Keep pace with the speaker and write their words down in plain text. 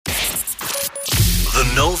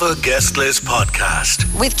The Nova Guest List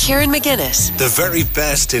Podcast with Kieran McGuinness. The very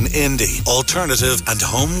best in indie, alternative and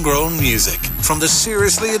homegrown music from the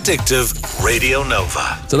seriously addictive Radio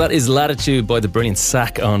Nova. So that is Latitude by the brilliant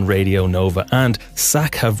Sack on Radio Nova. And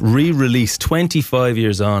Sack have re-released 25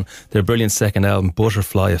 years on their brilliant second album,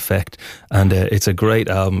 Butterfly Effect. And it's a great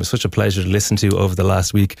album. It's such a pleasure to listen to over the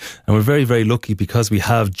last week. And we're very, very lucky because we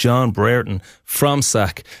have John Brereton from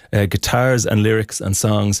Sack, guitars and lyrics and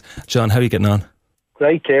songs. John, how are you getting on?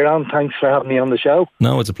 Great, Kieran. Thanks for having me on the show.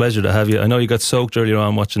 No, it's a pleasure to have you. I know you got soaked earlier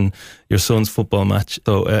on watching your son's football match,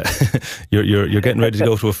 so you're getting ready to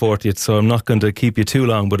go to a 40th, so I'm not going to keep you too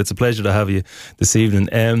long, but it's a pleasure to have you this evening.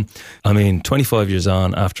 25 years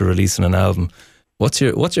on after releasing an album, what's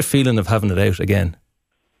your feeling of having it out again?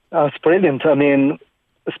 Oh, it's brilliant. I mean,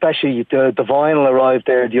 especially the vinyl arrived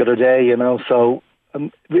there the other day, so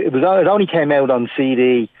it only came out on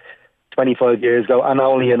CD 25 years ago and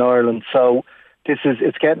only in Ireland, so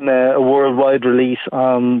it's getting a worldwide release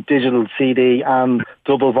on digital CD and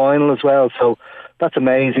double vinyl as well, so that's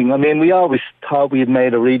amazing. I mean, we always thought we had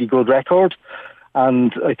made a really good record,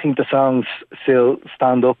 and I think the songs still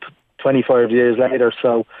stand up 25 years later,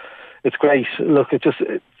 so it's great. Look, it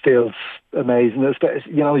feels amazing.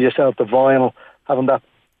 Yourself, the vinyl, having that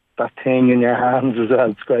thing in your hands as well,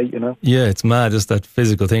 it's great, Yeah, it's mad, just that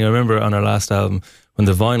physical thing. I remember on our last album, when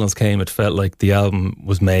the vinyls came, it felt like the album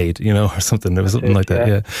was made, or something. There was something like that,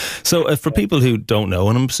 yeah. So for people who don't know,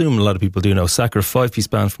 and I'm assuming a lot of people do know, Sack are a 5-piece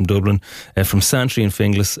band from Dublin, from Santry and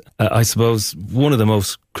Finglas. I suppose one of the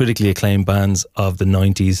most critically acclaimed bands of the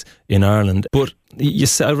 90s in Ireland. But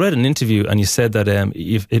I read an interview and you said that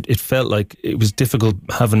it felt like it was difficult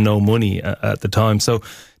having no money at the time. So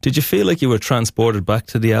did you feel like you were transported back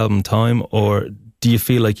to the album time, or do you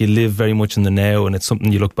feel like you live very much in the now and it's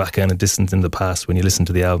something you look back on a distant in the past when you listen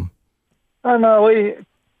to the album? I know,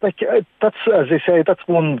 that's, as I say, that's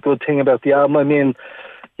one good thing about the album. I mean,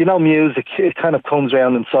 music, it kind of comes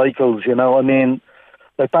around in cycles, I mean,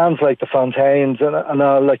 like bands like the Fontaines and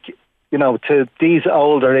to these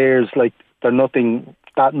older ears, like they're nothing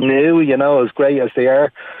that new, as great as they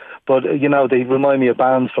are. But, they remind me of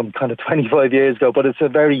bands from kind of 25 years ago, but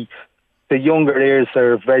the younger ears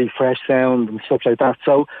are very fresh sound and stuff like that.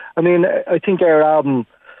 So, I mean, I think our album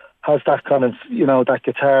has that kind of, that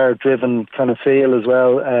guitar-driven kind of feel as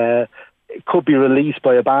well. It could be released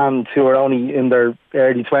by a band who are only in their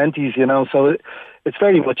early 20s, so it's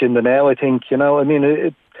very much in the now, I think, I mean,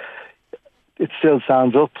 it still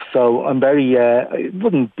sounds up, so I'm very, I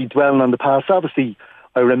wouldn't be dwelling on the past. Obviously,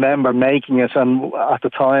 I remember making it, and at the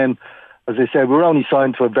time, as I said, we were only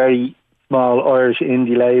signed to a very small Irish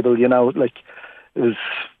indie label, it was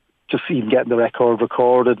just even getting the record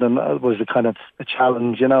recorded, and it was a kind of a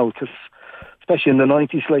challenge, because especially in the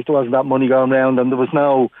 90s, there wasn't that money going around, and there was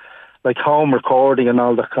no, home recording, and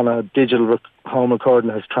all that kind of digital home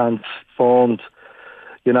recording has transformed,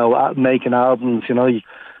 making albums,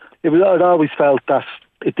 I'd always felt that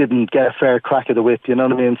it didn't get a fair crack of the whip, you know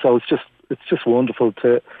what I mean? So it's just wonderful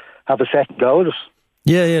to have a second go at it.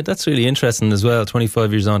 Yeah, that's really interesting as well,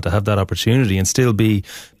 25 years on, to have that opportunity and still be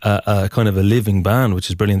a kind of a living band, which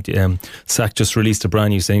is brilliant. Sack just released a brand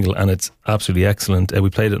new single and it's absolutely excellent. We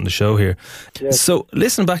played it on the show here. Yes. So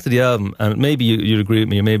listen back to the album, and maybe you'd agree with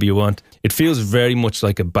me, or maybe you won't. It feels very much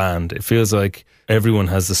like a band. It feels like everyone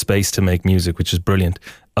has the space to make music, which is brilliant.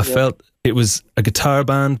 I felt it was a guitar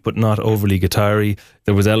band, but not overly guitar-y.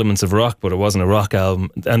 There was elements of rock, but it wasn't a rock album.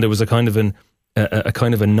 And there was a kind of a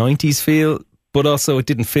 90s feel, but also it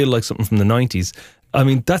didn't feel like something from the 90s. I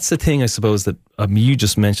mean, that's the thing, I suppose, that you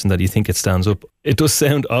just mentioned, that you think it stands up. It does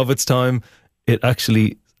sound of its time. It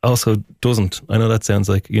actually also doesn't. I know that sounds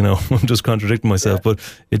like, I'm just contradicting myself, but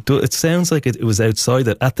it sounds like it was outside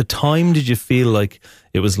that. At the time, did you feel like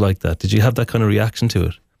it was like that? Did you have that kind of reaction to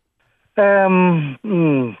it? I'm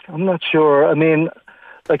not sure. I mean,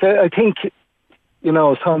 I think, I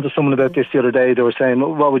was talking to someone about this the other day. They were saying,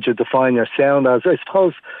 what would you define your sound as? I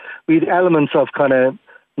suppose we had elements of kind of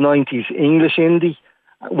 90s English indie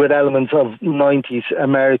with elements of 90s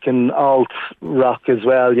American alt rock as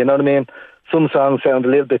well, you know what I mean? Some songs sound a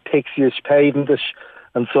little bit Pixie-ish, Pavement-ish,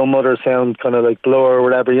 and some others sound kind of like Blur or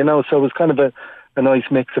whatever, so it was kind of a nice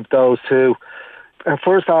mix of those two. Our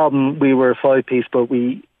first album, we were a 5-piece, but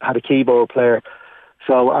we had a keyboard player.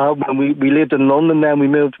 So when we lived in London then, we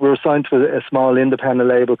were signed to a small independent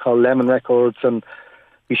label called Lemon Records, and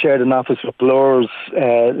we shared an office with Blur's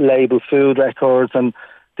label Food Records, and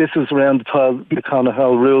this was around the time the kind of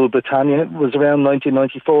whole Rule Britannia was around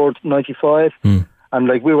 1994, 95.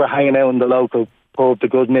 And we were hanging out in the local pub, the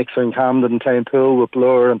Good Mixer in Camden, playing pool with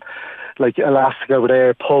Blur, and Elastic over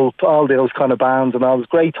there, Pulp, all those kind of bands, and all. It was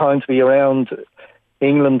a great time to be around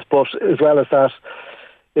England. But as well as that,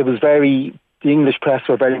 it was the English press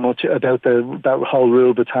were very much about that whole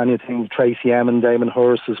Rule Britannia thing. Tracy Emin, Damon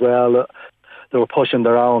Hirst as well. They were pushing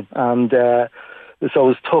their own, and so it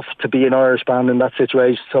was tough to be an Irish band in that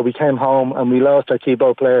situation. So we came home and we lost our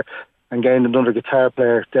keyboard player and gained another guitar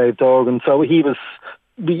player, Dave Dorgan. So he was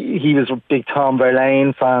a big Tom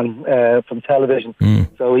Verlaine fan from television.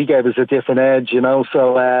 So he gave us a different edge, you know.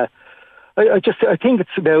 So I think it's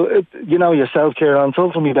about, you know, yourself, Kieran, it's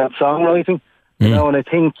ultimately about songwriting, you know, and I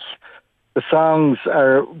think the songs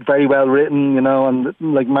are very well written, you know, and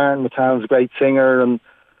like Martin McCann's a great singer, and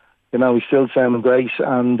you know, he's still sounding great,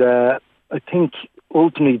 and I think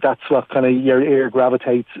ultimately that's what kind of your ear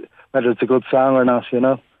gravitates, whether it's a good song or not, you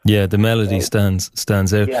know. Yeah, the melody stands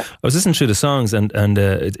out. Yeah. I was listening through the songs, and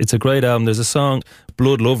it's a great album. There's a song,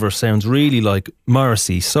 Blood Lover, sounds really like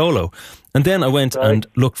Morrissey solo. And then I went and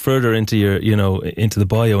looked further into into the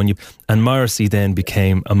bio, and Morrissey then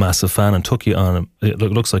became a massive fan and took you on, it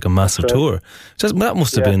looks like a massive tour. Just, that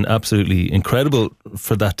must have been absolutely incredible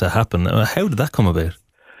for that to happen. How did that come about?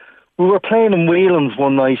 We were playing in Whelan's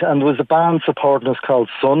one night, and there was a band supporting us called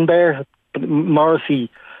Sunbear. Morrissey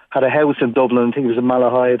had a house in Dublin, I think it was in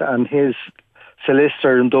Malahide, and his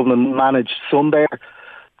solicitor in Dublin managed Sunbear.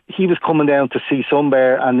 He was coming down to see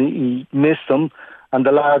Sunbear, and he missed them, and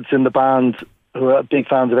the lads in the band, who are big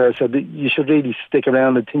fans of ours, said, you should really stick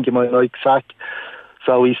around, I think you might like Sack.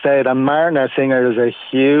 So he stayed, and Martin, our singer, is a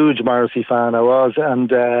huge Morrissey fan, I was,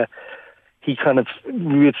 and he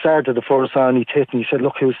we had started the first song, he tipped and he said,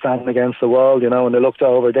 look who's standing against the wall, you know, and I looked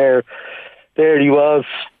over there he was,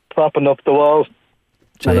 propping up the wall.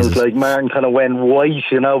 Jesus. And it was like Martin kind of went white,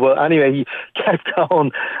 you know, but anyway, he kept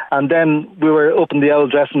going. And then we were up in the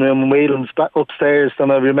old dressing room in Whelan's upstairs,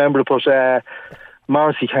 and I remember, but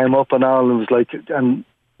Morrissey came up and all, and it was like, and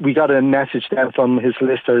we got a message then from his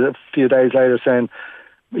solicitor a few days later saying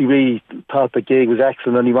he really thought the gig was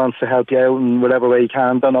excellent and he wants to help you out in whatever way he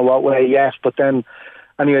can. Don't know what way yet, but then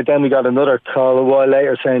anyway, then we got another call a while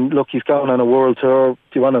later saying, look, he's going on a world tour,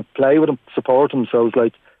 do you want to play with him, support him? So I was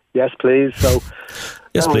like, yes please. So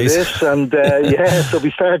yes please. And so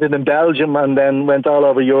we started in Belgium and then went all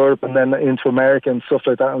over Europe and then into America and stuff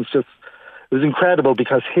like that. And it was incredible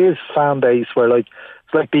because his fan base were like,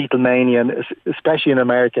 it's like Beatlemania, and especially in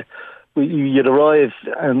America. You'd arrive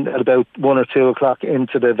at about 1 or 2 o'clock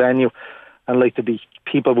into the venue, and like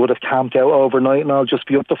people would have camped out overnight and I'll just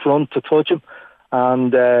be up the front to touch him.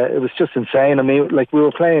 And it was just insane. I mean, like we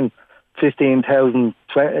were playing 15,000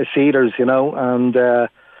 seaters, you know, and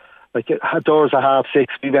doors at 6:30.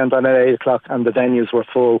 We went on at 8 o'clock, and the venues were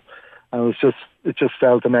full. And it just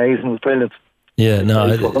felt amazing. It was brilliant. Yeah, no.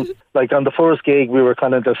 Like on the first gig, we were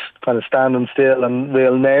kind of standing still and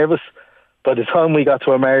real nervous. By the time we got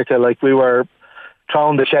to America, like we were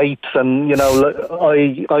throwing the shapes and, you know,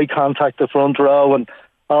 eye contact the front row and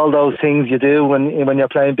all those things you do when you're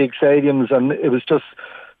playing big stadiums, and it was just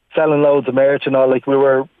selling loads of merch and all. Like we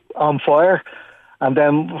were on fire. And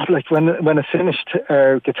then, like when it finished,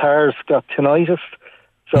 our guitars got tinnitus,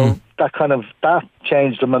 so that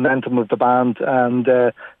changed the momentum of the band, and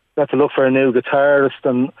we had to look for a new guitarist,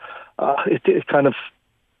 and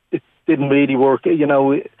it didn't really work. You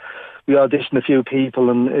know, we auditioned a few people,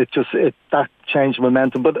 and that changed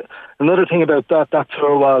momentum. But another thing about that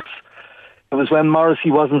tour was, it was when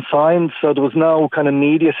Morrissey wasn't signed, so there was no kind of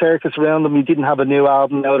media circus around him. He didn't have a new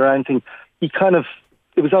album out or anything.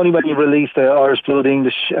 It was only when he released the Irish Blood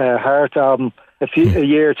English Heart album a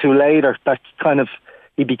year or two later that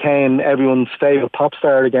he became everyone's favourite pop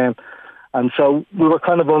star again. And so we were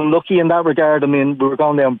kind of unlucky in that regard. I mean, we were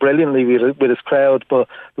going down brilliantly with his crowd, but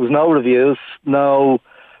there was no reviews, no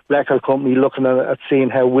record company looking at seeing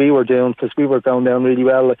how we were doing, because we were going down really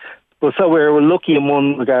well. But so we were lucky in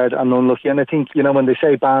one regard and unlucky. And I think, you know, when they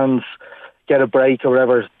say bands get a break or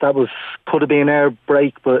whatever, could have been our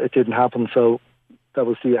break, but it didn't happen. So that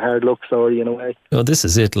was the hard luck story in a way. Well, this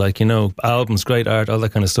is it. Like, you know, albums, great art, all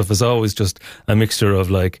that kind of stuff is always just a mixture of,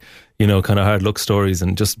 like, you know, kind of hard luck stories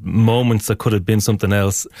and just moments that could have been something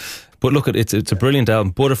else. But look, it's a brilliant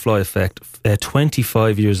album, Butterfly Effect,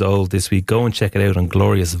 25 years old this week. Go and check it out on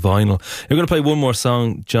Glorious Vinyl. We're going to play one more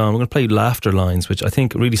song, John. We're going to play Laughter Lines, which I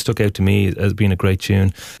think really stuck out to me as being a great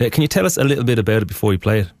tune. Can you tell us a little bit about it before we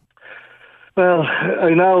play it? Well,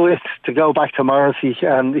 I know it's to go back to Morrissey,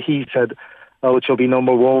 and he said, oh, it shall be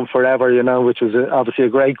number one forever, you know, which was obviously a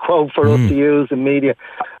great quote for us to use in media.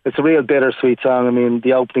 It's a real bittersweet song. I mean,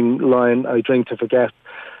 the opening line, I drink to forget,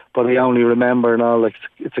 but I only remember and all. Like,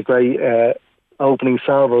 it's a great opening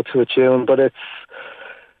salvo to a tune, but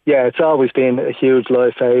it's always been a huge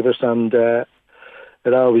live favourite, and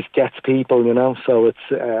it always gets people, you know. So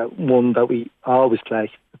it's one that we always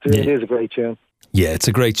play. It is a great tune. Yeah, it's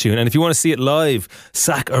a great tune. And if you want to see it live,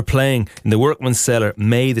 SAC are playing in the Workman's Cellar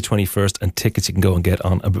May the 21st, and tickets you can go and get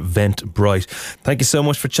on Eventbrite. Thank you so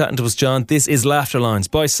much for chatting to us, John. This is Laughter Lines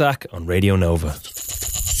by SAC on Radio Nova.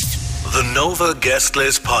 The Nova Guest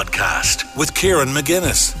List Podcast with Kieran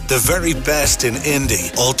McGuinness. The very best in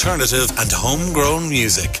indie, alternative and homegrown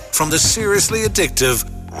music from the seriously addictive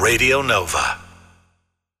Radio Nova.